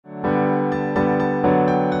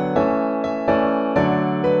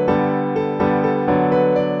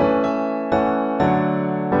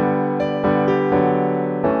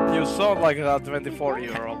sound like a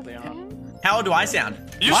 24-year-old, you know. How old do I sound?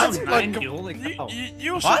 You What? sound like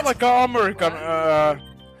you sound like an American.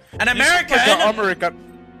 An American? You sound like an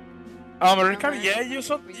American? Yeah, you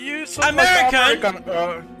sound American? like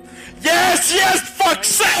American. Yes, fuck's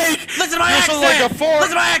sake! Listen to my you accent! Like Listen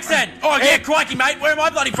to my accent! Oh yeah, crikey, mate. Where am I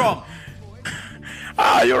bloody from?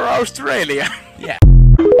 Ah, you're Australian. Yeah.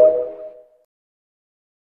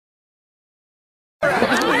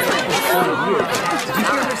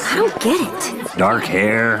 I don't get it. Dark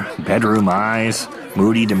hair, bedroom eyes,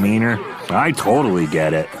 moody demeanor. I totally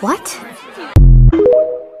get it. What?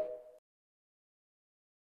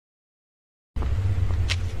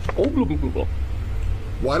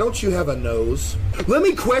 Why don't you have a nose? Let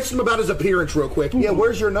me question him about his appearance real quick. Yeah,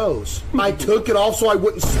 where's your nose? I took it off so I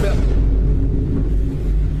wouldn't smell.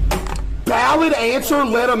 Valid answer,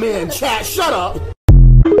 let him in. Chat, shut up.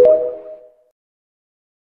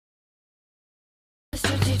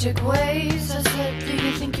 Strategic ways. I said, do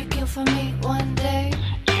you think you'd kill for me one day?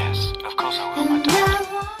 Yes, of course I will, my darling.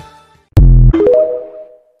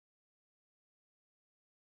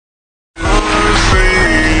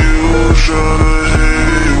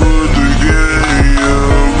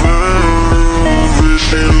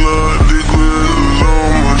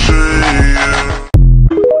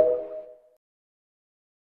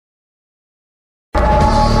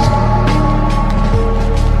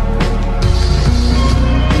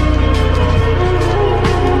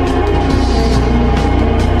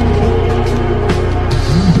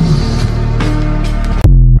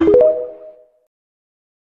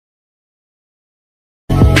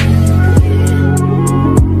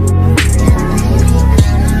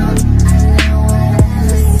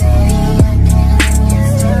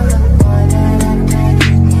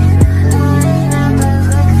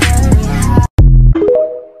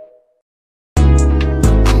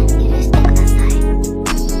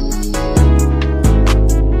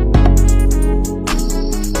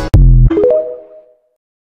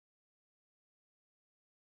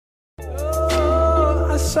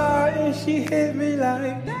 Saw and she hit me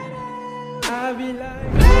like I be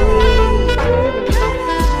like,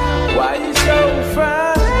 why you so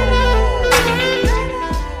fine?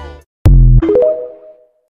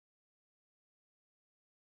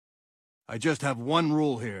 I just have one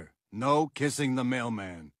rule here. No kissing the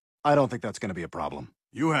mailman. I don't think that's gonna be a problem.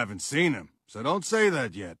 You haven't seen him, so don't say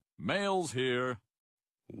that yet. Mail's here.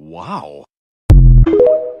 Wow.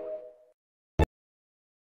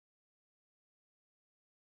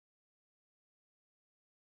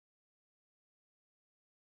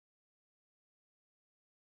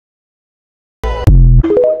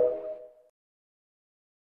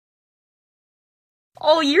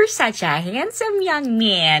 Oh, you're such a handsome young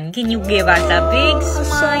man. Can you give us a big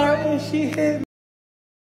smile?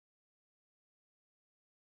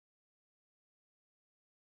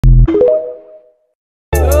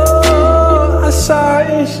 Oh, I saw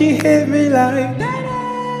and she hit me like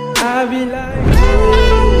I be like,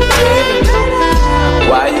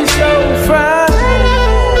 why you so fine?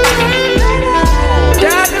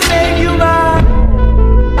 Gotta make you mine.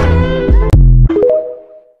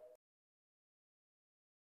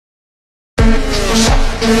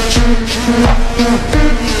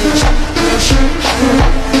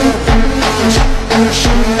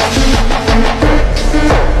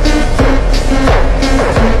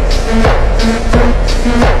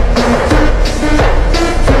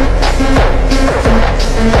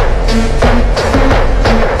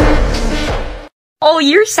 Oh,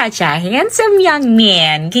 you're such a handsome young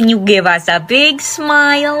man. Can you give us a big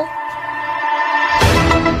smile?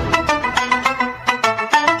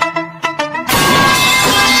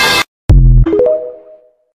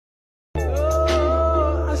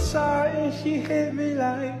 Oh, I saw and she hit me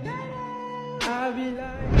like I be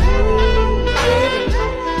like,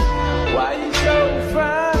 why you so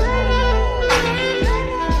fine?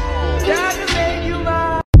 Gotta make you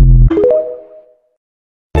mine.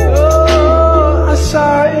 Oh, I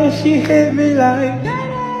saw and she hit me like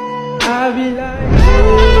I be like,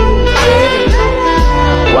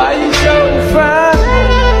 why you so fine?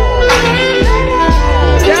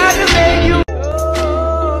 Gotta make you.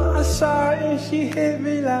 Oh, I saw and she hit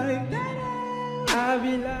me like I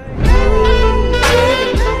be like,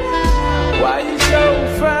 why you so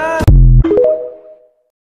fine?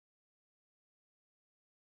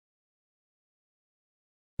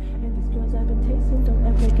 And these girls I've been tasting don't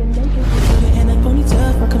ever get naked. In a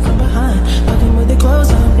ponytail, fucking from behind.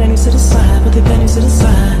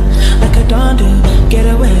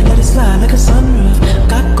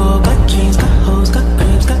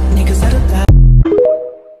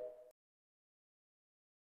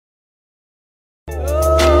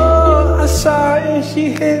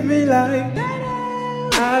 like,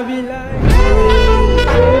 I be like,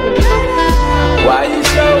 why you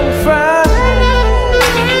so fine?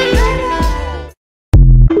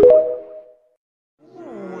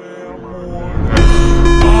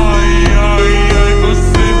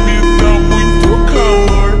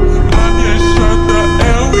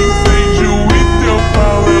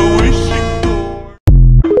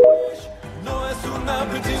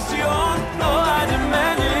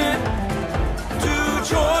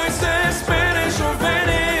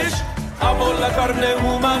 Carne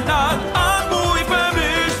humana, amo y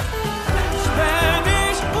feliz.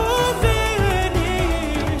 Spanish o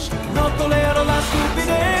Finnish. No tolero la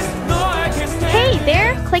stupidez. No, I can stand. Hey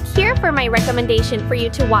there! Click here for my recommendation for you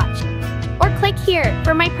to watch. Or click here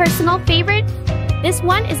for my personal favorite. This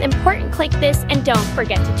one is important. Click this and don't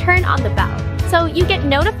forget to turn on the bell so you get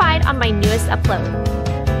notified on my newest upload.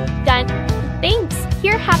 Done. Thanks.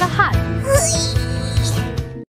 Here, have a hug.